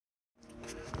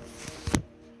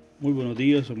Muy buenos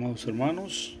días, amados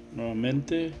hermanos.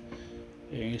 Nuevamente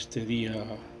en este día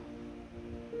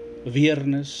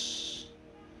viernes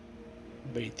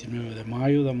 29 de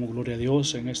mayo damos gloria a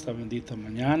Dios en esta bendita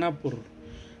mañana por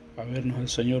habernos el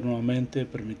Señor nuevamente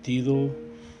permitido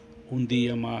un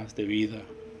día más de vida.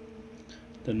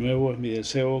 De nuevo es mi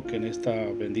deseo que en esta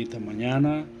bendita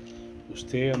mañana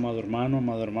usted, amado hermano,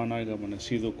 amada hermana, haya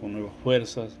amanecido con nuevas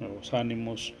fuerzas, nuevos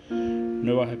ánimos,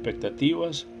 nuevas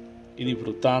expectativas y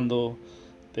disfrutando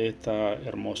de esta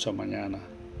hermosa mañana.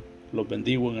 Los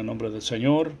bendigo en el nombre del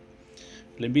Señor.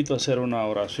 Le invito a hacer una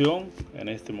oración en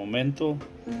este momento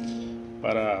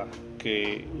para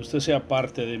que usted sea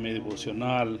parte de mi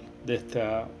devocional de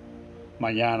esta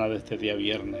mañana, de este día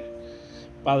viernes.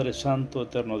 Padre Santo,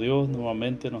 eterno Dios,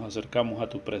 nuevamente nos acercamos a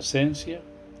tu presencia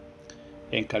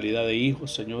en calidad de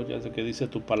hijos, Señor, ya que dice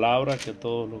tu palabra que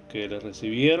todos los que le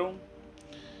recibieron,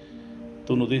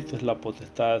 tú nos diste la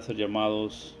potestad de ser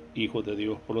llamados hijos de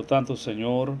Dios. Por lo tanto,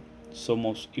 Señor,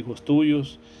 somos hijos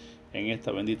tuyos. En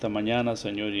esta bendita mañana,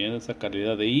 Señor, y en esta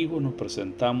calidad de hijos nos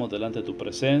presentamos delante de tu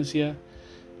presencia,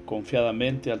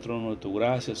 confiadamente al trono de tu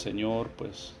gracia, Señor,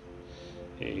 pues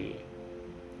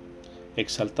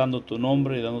exaltando tu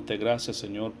nombre y dándote gracias,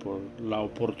 Señor, por la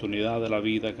oportunidad de la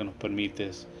vida que nos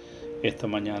permites esta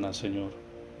mañana, Señor.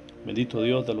 Bendito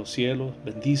Dios de los cielos,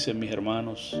 bendice a mis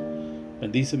hermanos,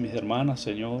 bendice a mis hermanas,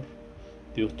 Señor,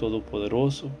 Dios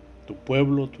Todopoderoso, tu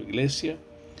pueblo, tu iglesia,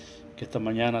 que esta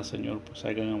mañana, Señor, pues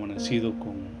hayan amanecido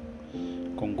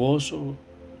con gozo,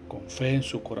 con fe en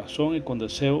su corazón y con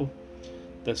deseo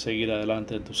de seguir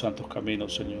adelante en tus santos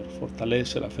caminos, Señor.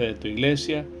 Fortalece la fe de tu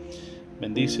iglesia,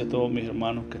 bendice a todos mis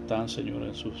hermanos que están, Señor,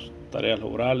 en sus tareas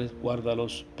laborales,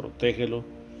 guárdalos, protégelos,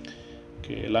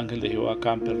 que el ángel de Jehová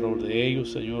campe alrededor de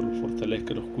ellos, Señor, los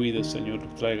fortalezca, los cuide, Señor,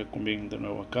 los traiga con bien de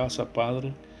nuevo a casa,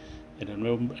 Padre, en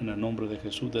el nombre de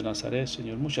Jesús de Nazaret,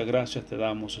 Señor. Muchas gracias te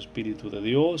damos, Espíritu de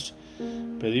Dios.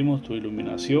 Pedimos tu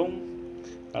iluminación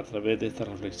a través de esta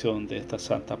reflexión, de esta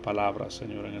santa palabra,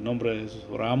 Señor. En el nombre de Jesús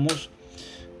oramos,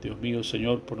 Dios mío,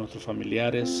 Señor, por nuestros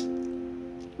familiares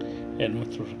en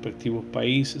nuestros respectivos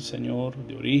países, Señor,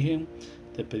 de origen.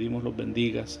 Te pedimos los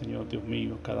bendigas, Señor, Dios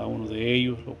mío, cada uno de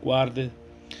ellos, los guardes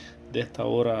de esta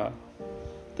hora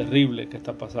terrible que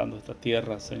está pasando esta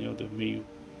tierra, Señor, Dios mío.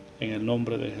 En el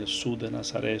nombre de Jesús de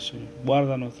Nazaret, Señor.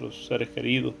 Guarda a nuestros seres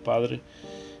queridos, Padre,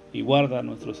 y guarda a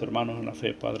nuestros hermanos en la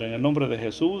fe, Padre. En el nombre de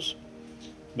Jesús,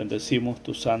 bendecimos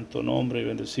tu santo nombre y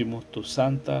bendecimos tu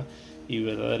santa y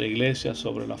verdadera iglesia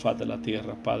sobre la faz de la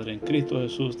tierra, Padre. En Cristo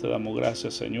Jesús te damos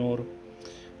gracias, Señor.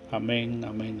 Amén,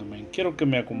 amén, amén. Quiero que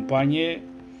me acompañe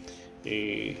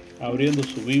abriendo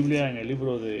su Biblia en el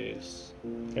libro de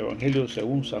Evangelio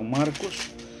según San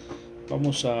Marcos.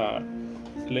 Vamos a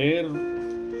leer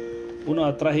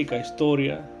una trágica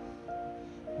historia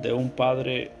de un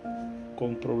padre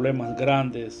con problemas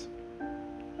grandes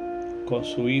con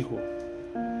su hijo.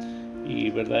 Y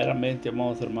verdaderamente,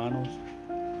 amados hermanos,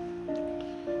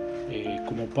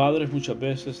 como padres muchas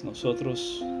veces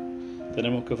nosotros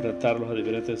tenemos que enfrentarlos a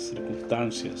diferentes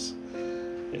circunstancias.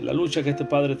 La lucha que este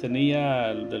padre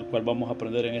tenía, del cual vamos a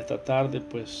aprender en esta tarde,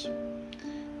 pues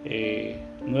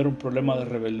no era un problema de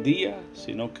rebeldía,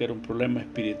 sino que era un problema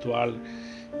espiritual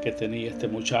que tenía este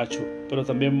muchacho. Pero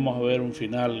también vamos a ver un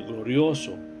final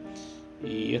glorioso.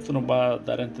 Y esto nos va a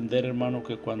dar a entender, hermano,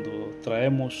 que cuando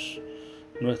traemos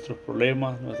nuestros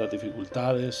problemas, nuestras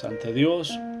dificultades ante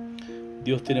Dios,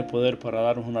 Dios tiene poder para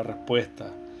darnos una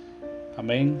respuesta.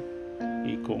 Amén.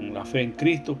 Y con la fe en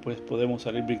Cristo, pues podemos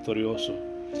salir victoriosos.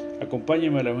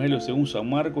 Acompáñenme al Evangelio según San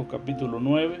Marcos, capítulo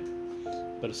 9,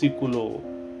 versículo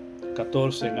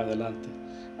 14 en adelante.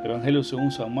 Evangelio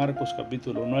según San Marcos,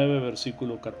 capítulo 9,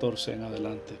 versículo 14 en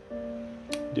adelante.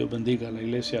 Dios bendiga a la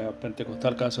iglesia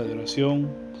pentecostal Casa de Oración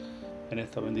en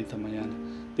esta bendita mañana.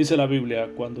 Dice la Biblia: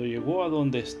 cuando llegó a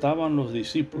donde estaban los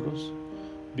discípulos,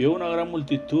 vio una gran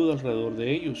multitud alrededor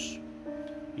de ellos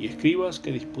y escribas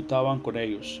que disputaban con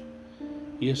ellos.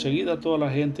 Y enseguida toda la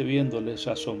gente viéndole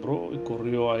se asombró y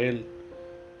corrió a él.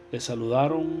 Le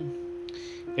saludaron.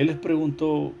 Él les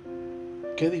preguntó: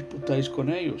 ¿qué disputáis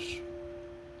con ellos?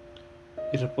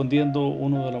 Y respondiendo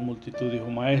uno de la multitud dijo: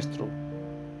 Maestro,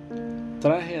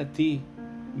 traje a ti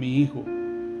mi hijo,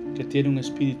 que tiene un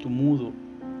espíritu mudo,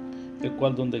 el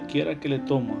cual donde quiera que le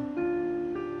toma,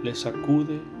 le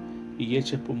sacude y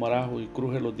echa espumarajo y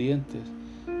cruje los dientes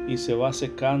y se va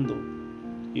secando.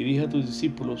 Y dije a tus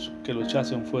discípulos que lo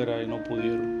echasen fuera y no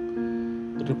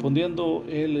pudieron. Y respondiendo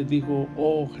él les dijo: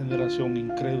 oh generación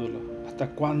incrédula,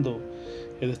 ¿hasta cuándo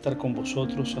he de estar con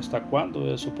vosotros? ¿Hasta cuándo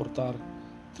he de soportar?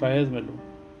 Traédmelo.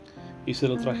 Y se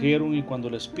lo trajeron, y cuando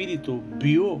el espíritu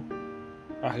vio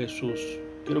a Jesús,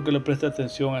 Quiero que le preste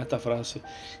atención a esta frase.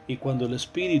 Y cuando el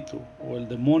espíritu o el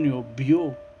demonio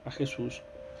vio a Jesús,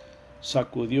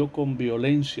 sacudió con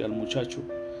violencia al muchacho,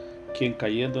 quien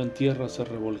cayendo en tierra se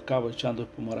revolcaba echando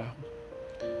espumarajos.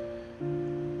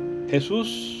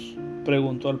 Jesús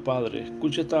preguntó al Padre,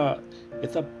 escucha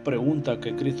esta pregunta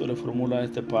que Cristo le formula a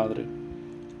este Padre: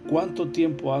 ¿cuánto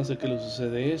tiempo hace que le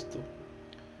sucede esto?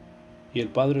 Y el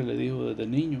Padre le dijo: desde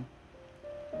niño.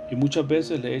 Y muchas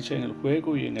veces le echa en el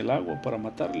fuego y en el agua para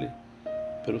matarle.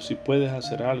 Pero si puedes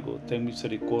hacer algo, ten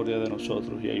misericordia de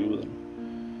nosotros y ayúdanos.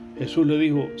 Jesús le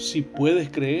dijo: si puedes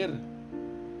creer,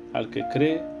 al que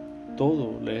cree,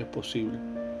 todo le es posible.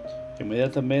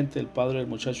 Inmediatamente el padre del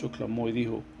muchacho clamó y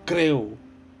dijo: creo,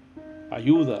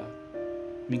 ayuda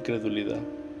mi incredulidad.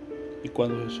 Y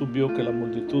cuando Jesús vio que la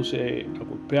multitud se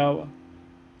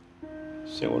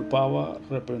agolpaba,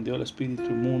 reprendió al espíritu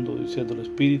inmundo, diciendo: el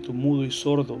espíritu mudo y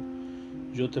sordo,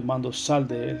 yo te mando, sal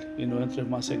de él y no entres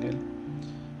más en él.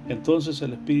 Entonces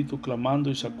el espíritu, clamando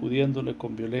y sacudiéndole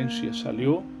con violencia,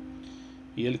 salió,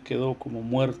 y él quedó como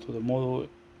muerto, de modo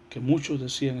que muchos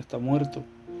decían: está muerto.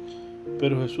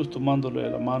 Pero Jesús, tomándole de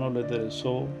la mano, le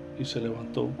enderezó y se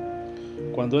levantó.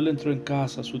 Cuando él entró en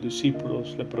casa, sus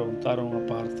discípulos le preguntaron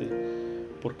aparte: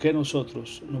 ¿por qué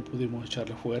nosotros no pudimos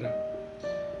echarle fuera?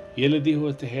 Y él les dijo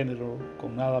este género: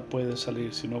 con nada puede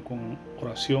salir sino con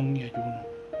oración y ayuno.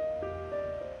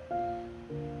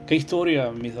 Qué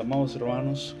historia, mis amados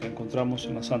hermanos, que encontramos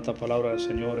en la santa palabra del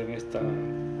Señor en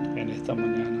esta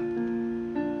mañana.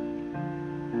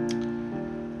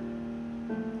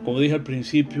 Como dije al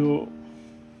principio,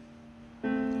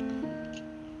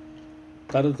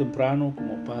 tarde o temprano,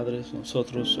 como padres,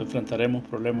 nosotros enfrentaremos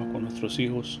problemas con nuestros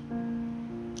hijos.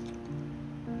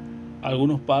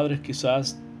 Algunos padres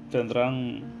quizás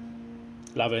tendrán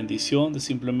la bendición de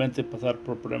simplemente pasar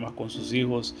por problemas con sus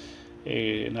hijos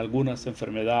en algunas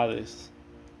enfermedades,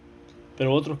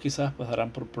 pero otros quizás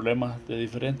pasarán por problemas de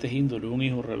diferentes índoles: un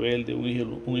hijo rebelde,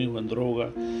 un hijo en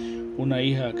droga, una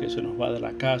hija que se nos va de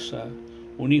la casa,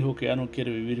 un hijo que ya no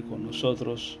quiere vivir con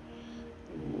nosotros,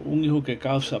 un hijo que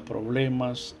causa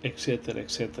problemas, etcétera,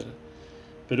 etcétera.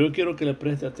 Pero yo quiero que le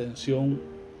preste atención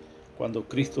cuando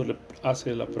Cristo le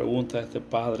hace la pregunta a este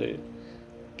padre,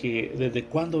 que desde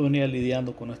cuándo venía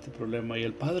lidiando con este problema, y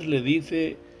el padre le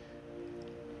dice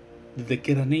desde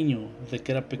que era niño, desde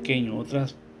que era pequeño.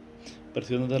 Otras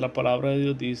versiones de la palabra de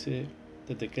Dios dice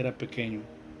desde que era pequeño.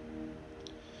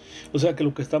 O sea que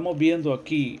lo que estamos viendo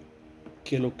aquí,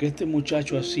 que lo que este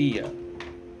muchacho hacía,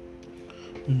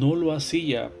 no lo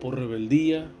hacía por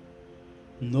rebeldía,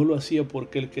 no lo hacía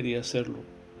porque él quería hacerlo.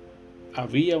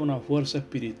 Había una fuerza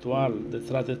espiritual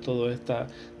detrás de todo de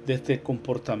este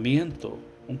comportamiento,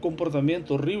 un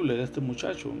comportamiento horrible de este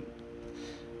muchacho.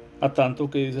 A tanto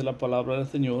que dice la palabra del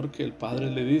Señor que el Padre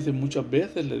le dice, muchas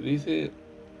veces le dice,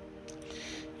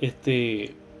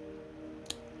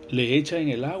 le echa en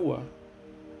el agua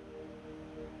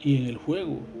y en el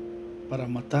fuego para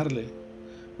matarle.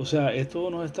 O sea, esto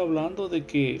nos está hablando de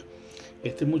que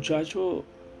este muchacho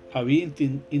había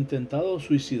intentado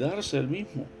suicidarse él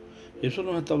mismo. Eso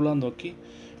nos está hablando aquí,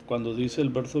 cuando dice el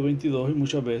verso 22, y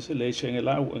muchas veces le echa en el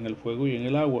agua, en el fuego y en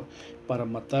el agua para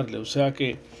matarle. O sea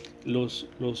que los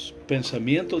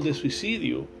pensamientos de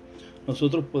suicidio,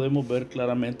 nosotros podemos ver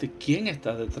claramente quién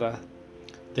está detrás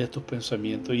de estos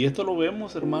pensamientos. Y esto lo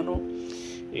vemos, hermano,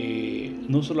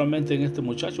 no solamente en este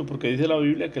muchacho, porque dice la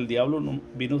Biblia que el diablo no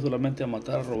vino solamente a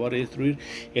matar, a robar y destruir.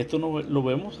 Esto no, lo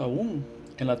vemos aún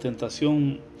en la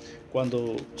tentación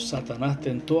cuando Satanás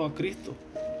tentó a Cristo.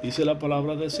 Dice la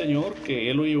palabra del Señor que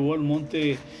Él lo llevó al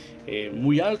monte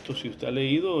muy alto. Si usted ha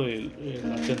leído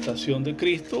la tentación de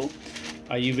Cristo,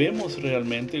 allí vemos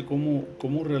realmente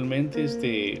cómo realmente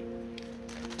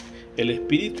el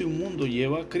espíritu inmundo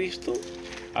lleva a Cristo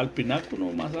al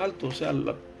pináculo más alto, o sea,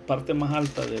 la parte más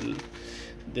alta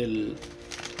del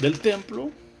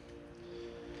templo,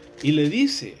 y le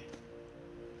dice,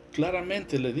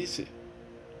 claramente le dice,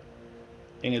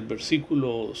 en el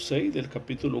versículo 6 del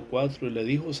capítulo 4, le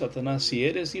dijo Satanás: si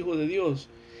eres hijo de Dios,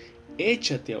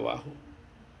 échate abajo,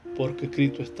 porque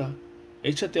escrito está.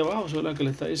 Échate abajo, eso es lo que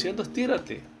le está diciendo: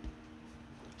 estírate,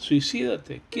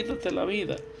 suicídate, quítate la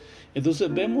vida.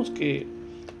 Entonces vemos que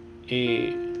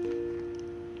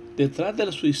detrás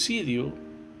del suicidio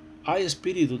hay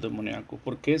espíritus demoníacos,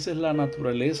 porque esa es la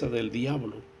naturaleza del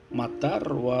diablo: matar,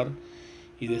 robar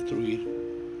y destruir.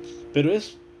 Pero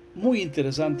es muy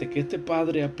interesante que este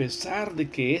padre, a pesar de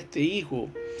que este hijo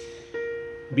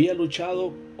había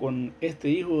luchado con este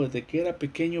hijo desde que era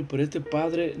pequeño, pero este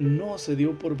padre no se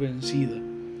dio por vencida.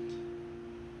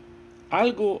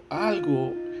 Algo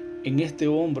en este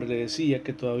hombre le decía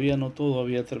que todavía no todo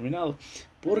había terminado,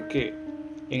 porque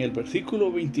En el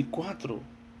versículo 24,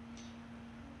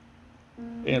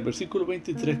 en el versículo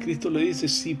 23, Cristo le dice,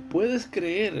 si puedes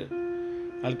creer,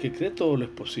 al que cree todo lo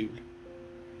es posible.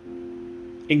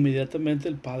 Inmediatamente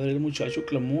el padre del muchacho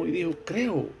clamó y dijo,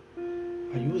 creo,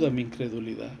 ayuda a mi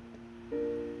incredulidad.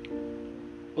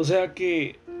 O sea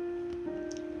que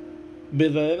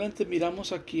verdaderamente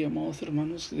miramos aquí, amados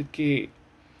hermanos, de que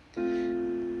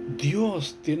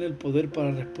Dios tiene el poder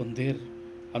para responder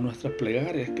a nuestras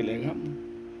plegarias que le hagamos.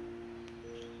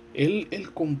 Él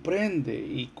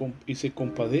comprende y se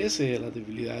compadece de las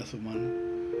debilidades humanas.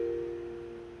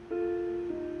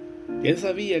 Él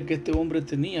sabía que este hombre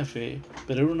tenía fe,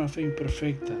 pero era una fe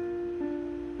imperfecta.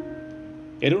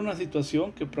 Era una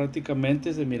situación que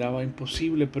prácticamente se miraba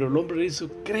imposible, pero el hombre le dijo,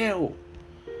 creo,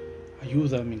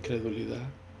 ayuda a mi incredulidad.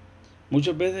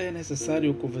 Muchas veces es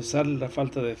necesario confesarle la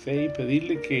falta de fe y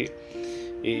pedirle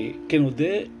que nos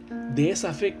dé de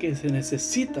esa fe que se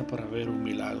necesita para ver un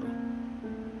milagro.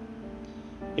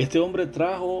 Este hombre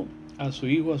trajo a su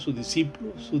hijo a sus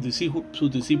discípulos.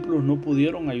 Sus discípulos no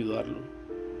pudieron ayudarlo.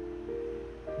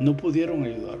 No pudieron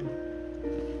ayudarlo.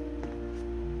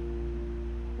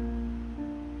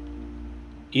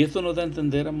 Y esto nos da a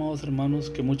entender, amados hermanos,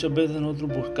 que muchas veces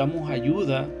nosotros buscamos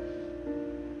ayuda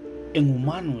en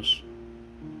humanos,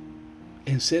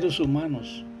 en seres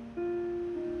humanos.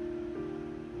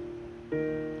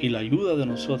 Y la ayuda de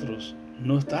nosotros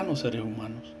no está en los seres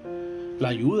humanos. La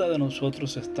ayuda de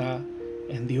nosotros está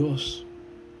en Dios.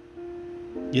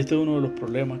 Y este es uno de los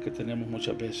problemas que tenemos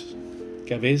muchas veces.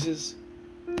 Que a veces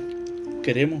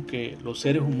queremos que los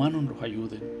seres humanos nos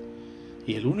ayuden.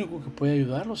 Y el único que puede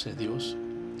ayudarlos es Dios.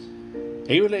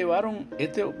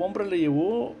 Este hombre le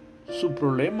llevó su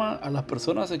problema a las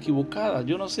personas equivocadas.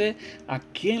 Yo no sé a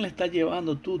quién le estás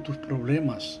llevando tú tus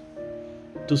problemas,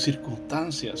 tus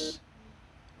circunstancias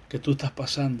que tú estás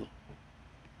pasando.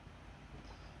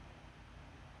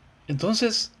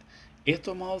 Entonces,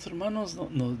 esto, amados hermanos,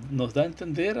 nos da a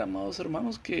entender, amados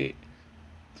hermanos, que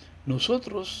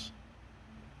nosotros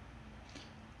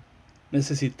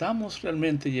necesitamos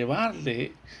realmente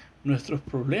llevarle nuestros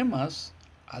problemas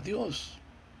a Dios.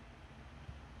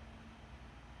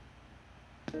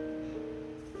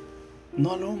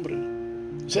 No al hombre.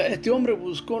 O sea, este hombre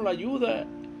buscó la ayuda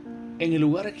en el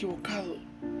lugar equivocado.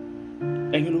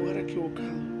 En el lugar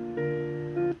equivocado.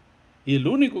 Y el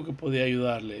único que podía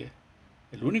ayudarle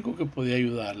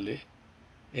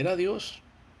era Dios.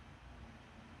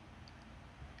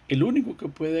 El único que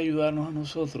puede ayudarnos a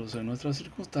nosotros en nuestras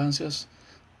circunstancias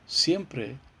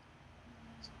siempre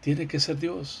tiene que ser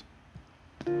Dios.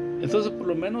 Entonces, por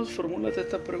lo menos formúlate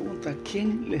esta pregunta: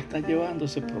 ¿quién le está llevando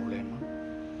ese problema?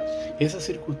 Esa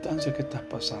circunstancia que estás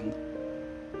pasando.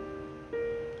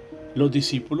 Los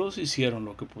discípulos hicieron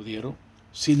lo que pudieron.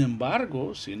 Sin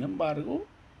embargo,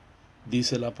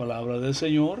 dice la palabra del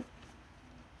Señor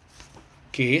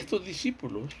que estos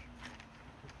discípulos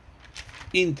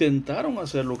intentaron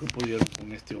hacer lo que pudieron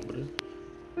con este hombre,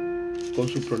 con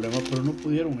su problema, pero no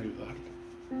pudieron ayudarle.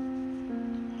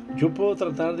 Yo puedo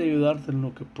tratar de ayudarte en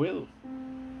lo que puedo,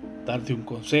 darte un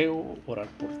consejo, orar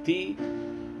por ti,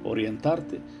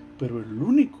 orientarte, pero el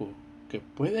único que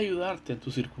puede ayudarte en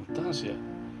tu circunstancia,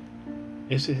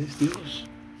 ese es Dios.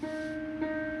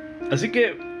 Así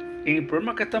que en el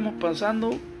problema que estamos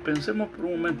pasando, pensemos por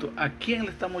un momento, ¿a quién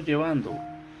le estamos llevando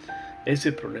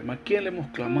ese problema? ¿A quién le hemos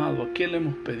clamado? ¿A quién le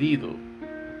hemos pedido?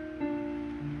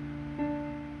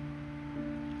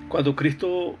 Cuando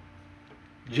Cristo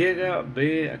llega,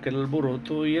 ve aquel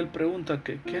alboroto y él pregunta,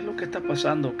 ¿qué es lo que está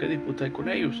pasando? ¿Qué disputa hay con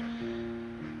ellos?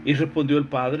 Y respondió el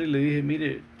padre y le dije,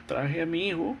 mire, traje a mi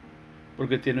hijo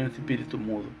porque tiene un espíritu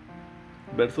mudo.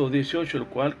 Verso 18, el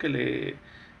cual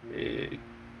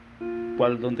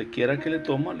donde quiera que le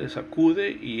toma, le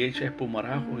sacude y echa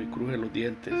espumarajos y cruje los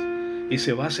dientes y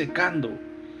se va secando.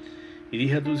 Y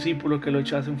dije a tus discípulos que lo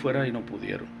echasen fuera y no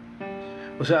pudieron.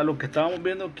 O sea, lo que estábamos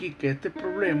viendo aquí, que este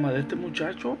problema de este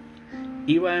muchacho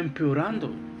iba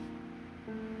empeorando.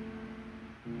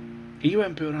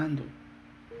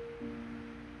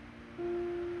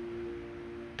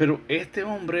 Pero este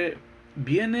hombre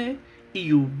viene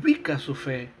y ubica su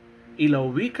fe y la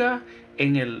ubica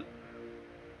en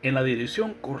la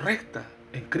dirección correcta,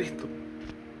 en Cristo.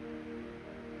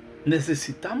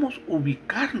 Necesitamos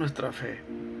ubicar nuestra fe.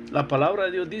 La palabra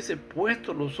de Dios dice,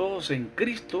 puestos los ojos en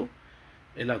Cristo,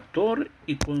 el autor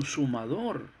y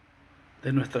consumador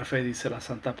de nuestra fe, dice la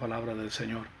santa palabra del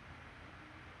Señor.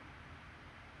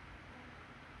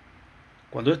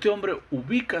 Cuando este hombre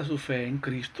ubica su fe en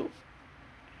Cristo,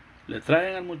 le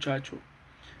traen al muchacho,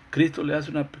 Cristo le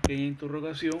hace una pequeña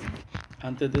interrogación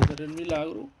antes de hacer el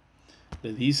milagro,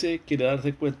 le dice, quiere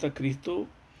darse cuenta Cristo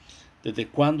desde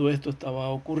cuándo esto estaba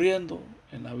ocurriendo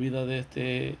en la vida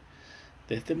de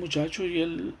este muchacho, y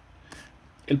el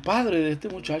padre de este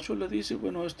muchacho le dice,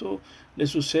 bueno, esto le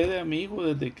sucede a mi hijo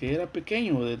desde que era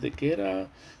pequeño, desde que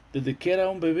era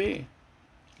un bebé,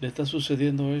 le está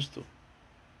sucediendo esto.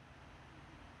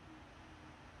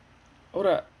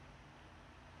 Ahora,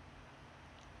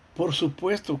 por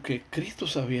supuesto que Cristo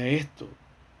sabía esto.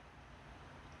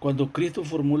 Cuando Cristo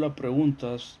formula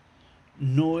preguntas,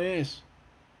 no es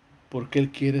porque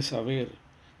Él quiere saber,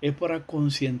 es para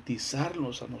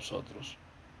concientizarnos a nosotros.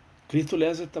 Cristo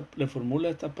le formula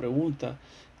esta pregunta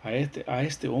a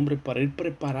este hombre para ir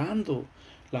preparando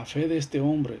la fe de este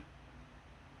hombre.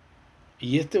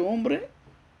 Y este hombre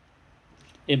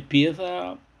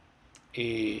empieza a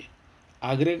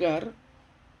agregar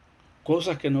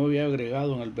cosas que no había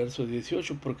agregado en el verso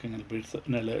 18, porque en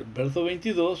el verso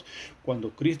 22,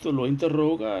 cuando Cristo lo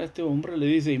interroga a este hombre, le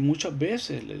dice, y muchas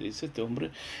veces le dice este hombre,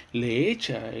 le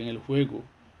echa en el fuego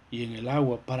y en el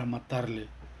agua para matarle.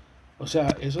 O sea,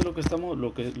 eso es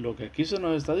lo que aquí se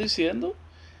nos está diciendo,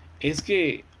 es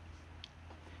que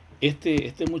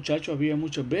este muchacho había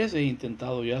muchas veces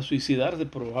intentado ya suicidarse.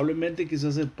 Probablemente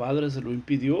quizás el padre se lo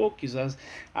impidió, quizás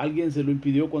alguien se lo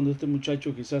impidió cuando este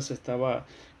muchacho quizás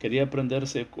quería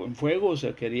prenderse en fuego, o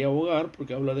sea, quería ahogar,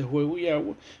 porque habla de fuego y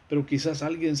agua, pero quizás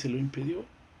alguien se lo impidió.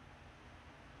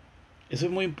 Eso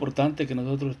es muy importante, que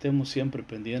nosotros estemos siempre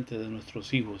pendientes de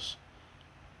nuestros hijos,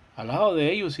 al lado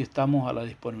de ellos, si estamos a la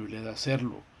disponibilidad de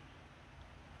hacerlo,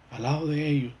 al lado de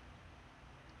ellos,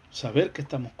 saber que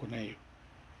estamos con ellos.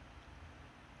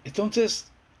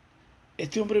 Entonces,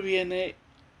 este hombre viene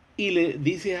y le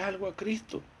dice algo a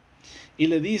Cristo. Y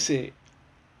le dice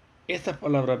estas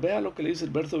palabras. Vea lo que le dice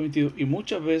el verso 22. Y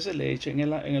muchas veces le echan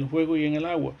en el fuego y en el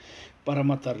agua para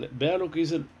matarle. Vea lo que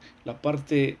dice la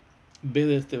parte B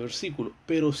de este versículo.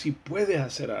 Pero si puedes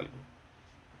hacer algo,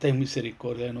 ten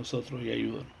misericordia de nosotros y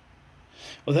ayúdanos.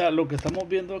 O sea, lo que estamos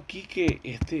viendo aquí, que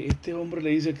este hombre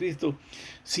le dice a Cristo,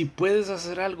 si puedes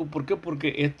hacer algo. ¿Por qué?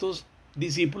 Porque estos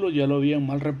discípulos ya lo habían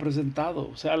mal representado.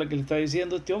 O sea, lo que le está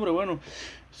diciendo este hombre, bueno,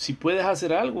 si puedes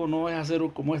hacer algo, no es hacer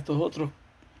como estos otros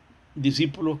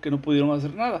discípulos que no pudieron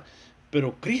hacer nada.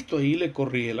 Pero Cristo ahí le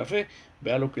corrige la fe.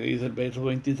 Vea lo que dice el verso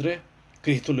 23.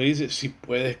 Cristo le dice, si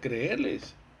puedes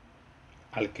creerles,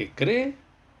 al que cree,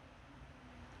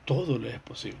 todo le es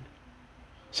posible.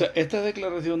 O sea, esta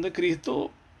declaración de Cristo,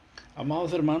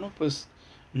 amados hermanos, pues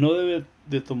no debe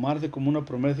de tomarse como una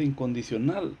promesa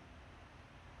incondicional.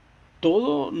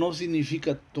 Todo no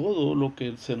significa todo lo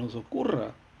que se nos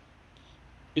ocurra.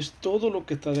 Es todo lo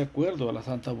que está de acuerdo a la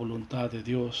santa voluntad de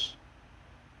Dios.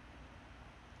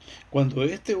 Cuando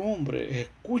este hombre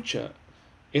escucha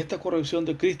esta corrección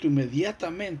de Cristo,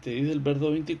 inmediatamente, dice el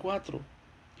verso 24,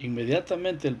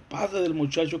 inmediatamente el padre del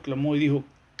muchacho clamó y dijo,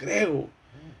 creo,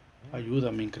 ayuda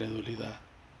a mi incredulidad.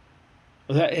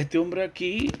 O sea, este hombre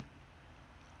aquí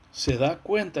se da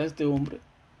cuenta, este hombre,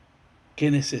 que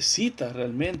necesita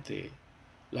realmente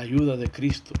la ayuda de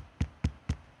Cristo.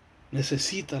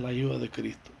 Necesita la ayuda de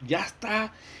Cristo. Ya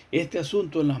está este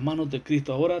asunto en las manos de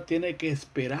Cristo. Ahora tiene que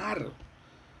esperar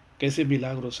que ese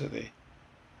milagro se dé.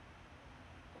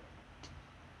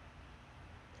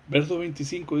 Verso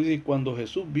 25 dice, cuando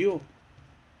Jesús vio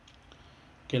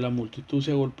que la multitud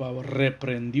se agolpaba,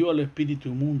 reprendió al espíritu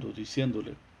inmundo,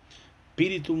 diciéndole,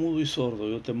 espíritu mudo y sordo,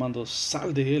 yo te mando,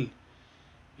 sal de él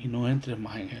y no entres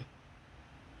más en él.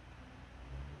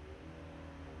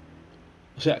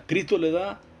 O sea, Cristo le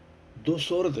da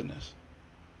dos órdenes.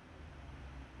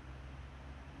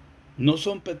 No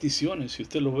son peticiones, si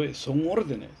usted lo ve, son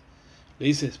órdenes. Le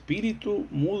dice, espíritu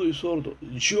mudo y sordo,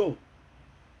 yo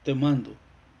te mando.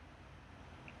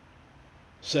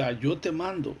 O sea, yo te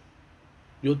mando,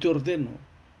 yo te ordeno,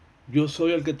 yo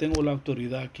soy el que tengo la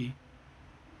autoridad aquí.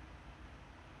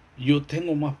 Yo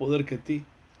tengo más poder que ti.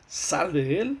 Sal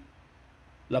de él,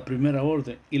 la primera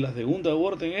orden. Y la segunda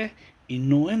orden es, y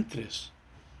no entres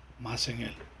más en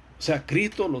él. O sea,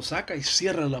 Cristo lo saca y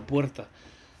cierra la puerta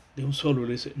de un solo y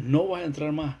le dice, no vas a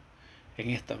entrar más en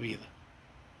esta vida.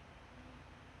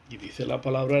 Y dice la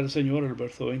palabra del Señor, el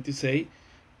verso 26,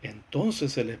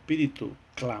 entonces el espíritu,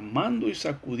 clamando y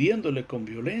sacudiéndole con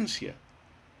violencia,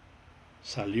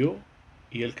 salió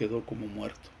y él quedó como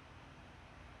muerto.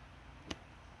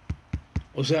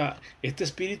 O sea, este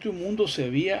espíritu inmundo se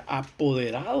había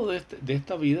apoderado de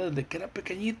esta vida desde que era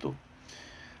pequeñito.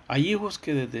 Hay hijos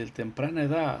que desde temprana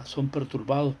edad son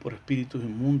perturbados por espíritus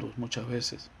inmundos muchas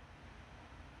veces.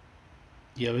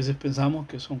 Y a veces pensamos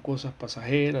que son cosas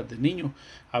pasajeras de niños.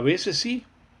 A veces sí.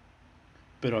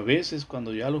 Pero a veces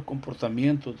cuando ya los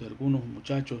comportamientos de algunos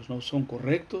muchachos no son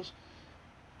correctos,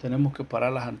 tenemos que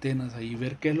parar las antenas ahí y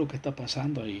ver qué es lo que está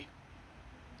pasando ahí.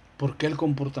 ¿Por qué el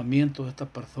comportamiento de esta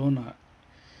persona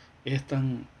es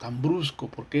tan brusco?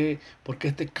 ¿Por qué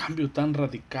este cambio tan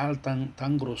radical,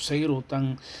 tan grosero,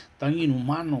 tan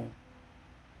inhumano,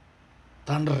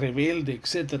 tan rebelde,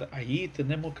 etcétera? Allí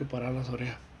tenemos que parar las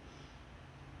orejas.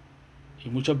 Y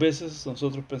muchas veces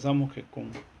nosotros pensamos que con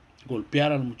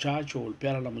golpear al muchacho,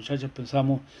 golpear a la muchacha,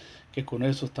 pensamos que con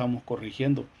eso estamos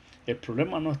corrigiendo. El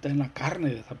problema no está en la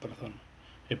carne de esa persona.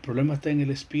 El problema está en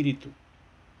el espíritu.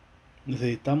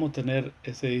 Necesitamos tener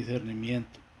ese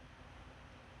discernimiento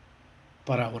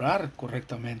para orar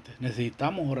correctamente.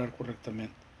 Necesitamos orar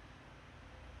correctamente.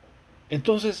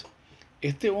 Entonces,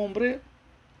 este hombre,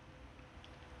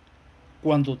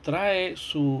 cuando trae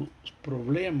su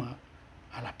problema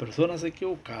a las personas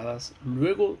equivocadas,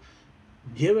 luego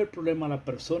lleva el problema a la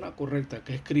persona correcta,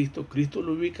 que es Cristo. Cristo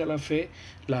le ubica la fe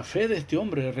de este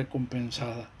hombre es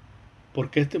recompensada,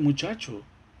 porque este muchacho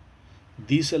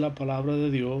dice la palabra de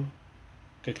Dios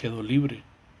que quedó libre.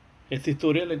 Esta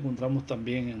historia la encontramos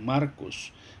también en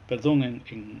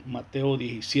en Mateo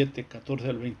 17, 14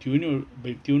 al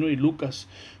 21 y Lucas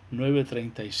 9,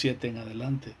 37 en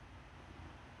adelante.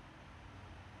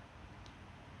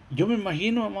 Yo me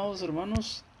imagino, amados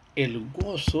hermanos, el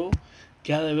gozo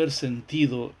que ha de haber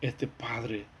sentido este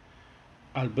padre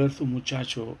al ver su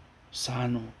muchacho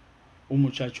sano, un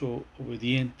muchacho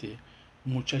obediente,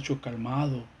 un muchacho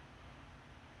calmado.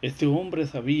 Este hombre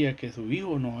sabía que su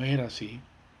hijo no era así.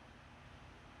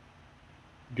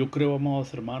 Yo creo,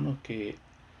 amados hermanos, que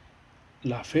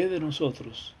la fe de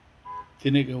nosotros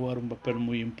tiene que jugar un papel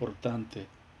muy importante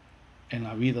en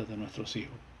la vida de nuestros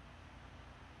hijos.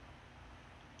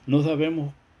 No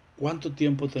sabemos cuánto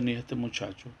tiempo tenía este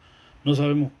muchacho. No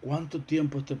sabemos cuánto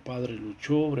tiempo este padre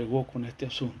luchó, bregó con este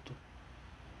asunto.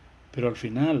 Pero al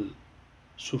final,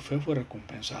 su fe fue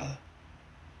recompensada.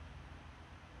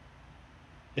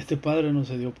 Este padre no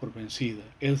se dio por vencida.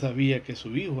 Él sabía que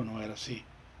su hijo no era así.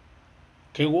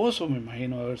 Qué gozo me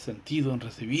imagino haber sentido en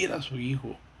recibir a su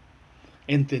hijo,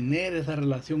 en tener esa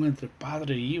relación entre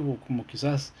padre e hijo, como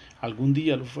quizás algún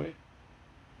día lo fue.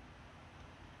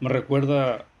 Me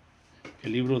recuerda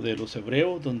el libro de los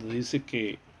Hebreos, donde dice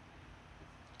que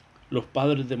los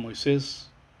padres de Moisés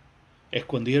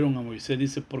escondieron a Moisés,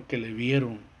 dice, porque le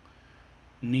vieron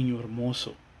niño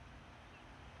hermoso.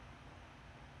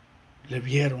 Le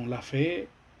vieron. La fe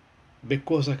ve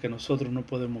cosas que nosotros no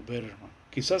podemos ver, hermano.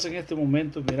 Quizás en este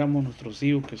momento miramos a nuestros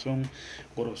hijos que son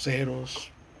groseros,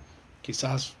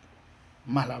 quizás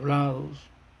mal hablados,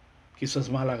 quizás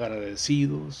mal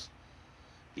agradecidos.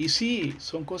 Y sí,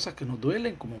 son cosas que nos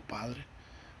duelen como padre,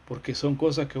 porque son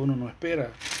cosas que uno no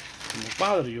espera como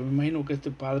padre. Yo me imagino que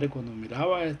este padre, cuando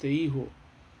miraba a este hijo,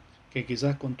 que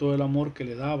quizás con todo el amor que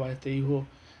le daba a este hijo,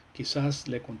 quizás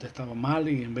le contestaba mal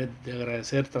y en vez de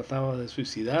agradecer trataba de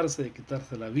suicidarse, de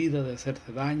quitarse la vida, de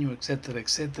hacerse daño, etcétera,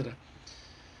 etcétera.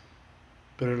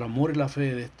 Pero el amor y la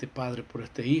fe de este padre por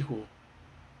este hijo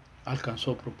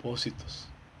alcanzó propósitos.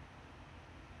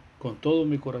 Con todo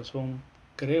mi corazón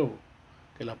creo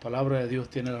que la palabra de Dios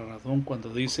tiene la razón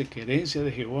cuando dice que herencia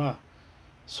de Jehová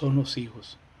son los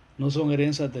hijos, no son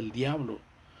herencias del diablo.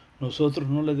 Nosotros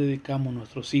no le dedicamos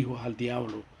nuestros hijos al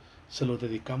diablo, se los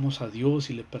dedicamos a Dios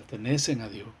y le pertenecen a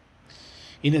Dios.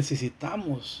 Y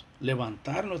necesitamos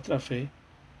levantar nuestra fe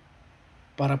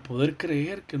para poder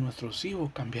creer que nuestros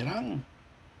hijos cambiarán,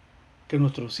 que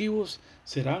nuestros hijos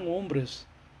serán hombres,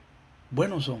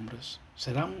 buenos hombres,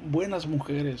 serán buenas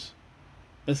mujeres.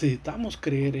 Necesitamos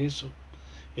creer eso.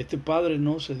 Este padre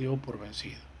no se dio por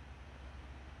vencido.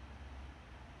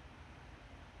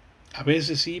 A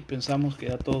veces sí pensamos que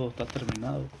ya todo está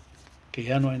terminado, que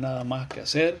ya no hay nada más que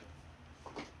hacer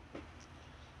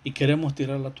y queremos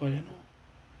tirar la toalla. No.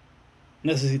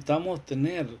 Necesitamos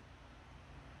tener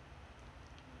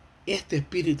este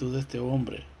espíritu de este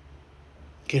hombre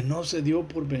que no se dio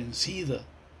por vencida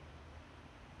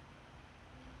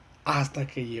hasta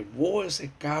que llevó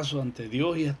ese caso ante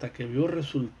Dios y hasta que vio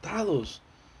resultados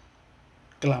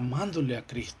clamándole a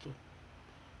Cristo.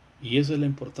 Y esa es la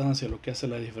importancia, lo que hace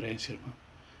la diferencia, hermano.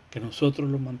 Que nosotros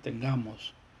lo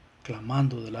mantengamos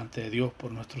clamando delante de Dios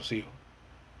por nuestros hijos.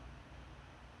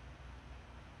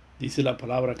 Dice la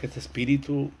palabra que este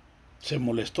espíritu se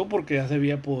molestó porque ya se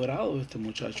había apoderado de este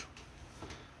muchacho.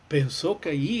 Pensó que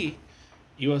allí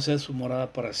iba a ser su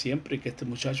morada para siempre y que este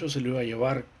muchacho se lo iba a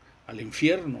llevar al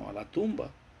infierno, a la tumba.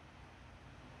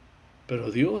 Pero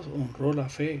Dios honró la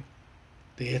fe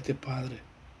de este padre.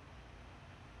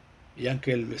 Y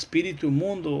aunque el espíritu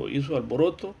inmundo hizo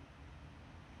alboroto,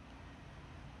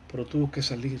 pero tuvo que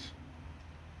salir.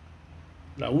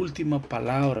 La última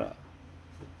palabra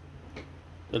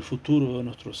del futuro de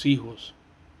nuestros hijos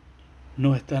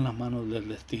no está en las manos del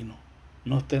destino.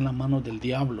 no está en las manos del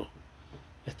diablo,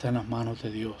 está en las manos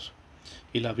de Dios.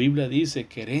 Y la Biblia dice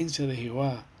que herencia de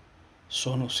Jehová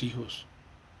son los hijos.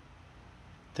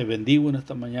 Te bendigo en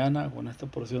esta mañana con esta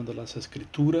porción de las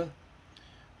Escrituras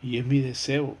y es mi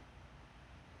deseo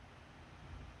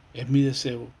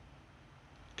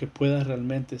que puedas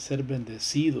realmente ser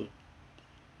bendecido,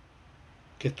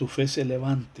 que tu fe se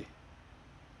levante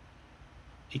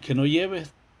y que no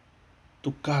lleves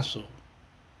tu caso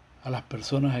a las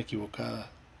personas equivocadas,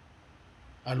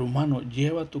 al humano.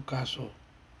 Lleva tu caso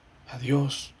a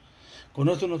Dios. Con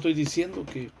esto no estoy diciendo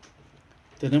que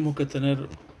tenemos que tener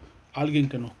alguien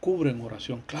que nos cubra en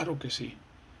oración, claro que sí,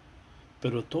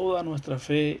 pero toda nuestra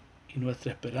fe y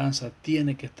nuestra esperanza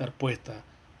tiene que estar puesta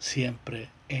siempre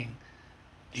en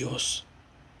Dios.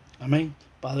 Amén.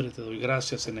 Padre, te doy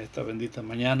gracias en esta bendita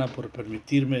mañana por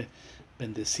permitirme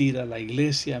bendecir a la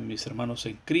iglesia, a mis hermanos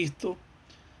en Cristo.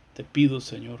 Te pido,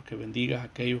 Señor, que bendigas a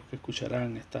aquellos que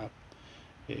escucharán esta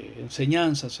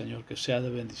enseñanza, Señor, que sea de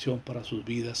bendición para sus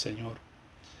vidas, Señor.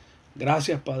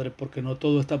 Gracias, Padre, porque no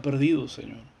todo está perdido,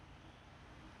 Señor.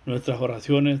 Nuestras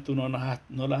oraciones tú no las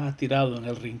has tirado en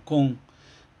el rincón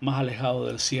más alejado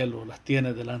del cielo, las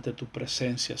tienes delante de tu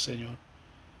presencia, Señor.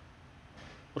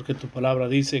 Porque tu palabra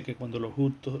dice que cuando los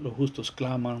justos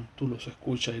claman, tú los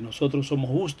escuchas, y nosotros somos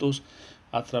justos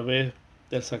a través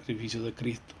del sacrificio de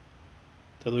Cristo.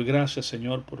 Te doy gracias,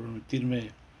 Señor, por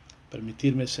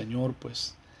permitirme, Señor,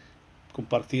 pues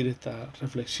compartir esta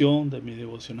reflexión de mi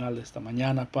devocional de esta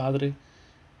mañana, Padre.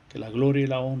 Que la gloria y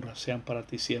la honra sean para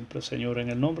ti siempre, Señor. En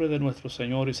el nombre de nuestro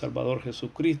Señor y Salvador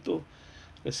Jesucristo,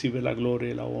 recibe la gloria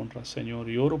y la honra, Señor.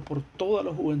 Y oro por toda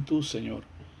la juventud, Señor,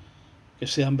 que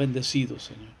sean bendecidos,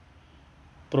 Señor.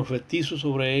 Profetizo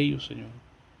sobre ellos, Señor,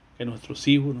 que nuestros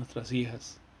hijos, nuestras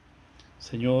hijas,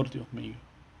 Señor Dios mío,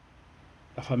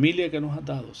 la familia que nos has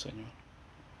dado, Señor,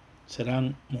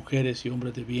 serán mujeres y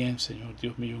hombres de bien, Señor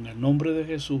Dios mío. En el nombre de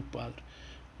Jesús, Padre,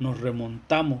 nos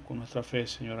remontamos con nuestra fe,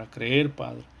 Señor, a creer,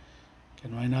 Padre, que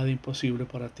no hay nada imposible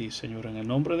para ti, Señor. En el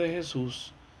nombre de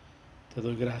Jesús, te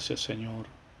doy gracias, Señor.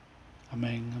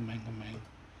 Amén, amén, amén.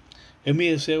 Es mi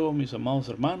deseo, mis amados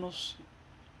hermanos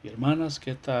y hermanas,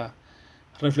 que esta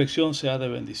reflexión sea de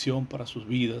bendición para sus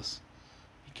vidas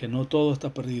y que no todo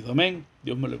está perdido. Amén.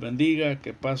 Dios me les bendiga,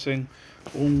 que pasen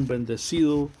un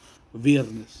bendecido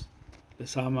viernes.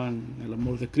 Les aman en el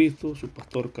amor de Cristo, su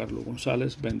pastor Carlos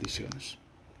González. Bendiciones.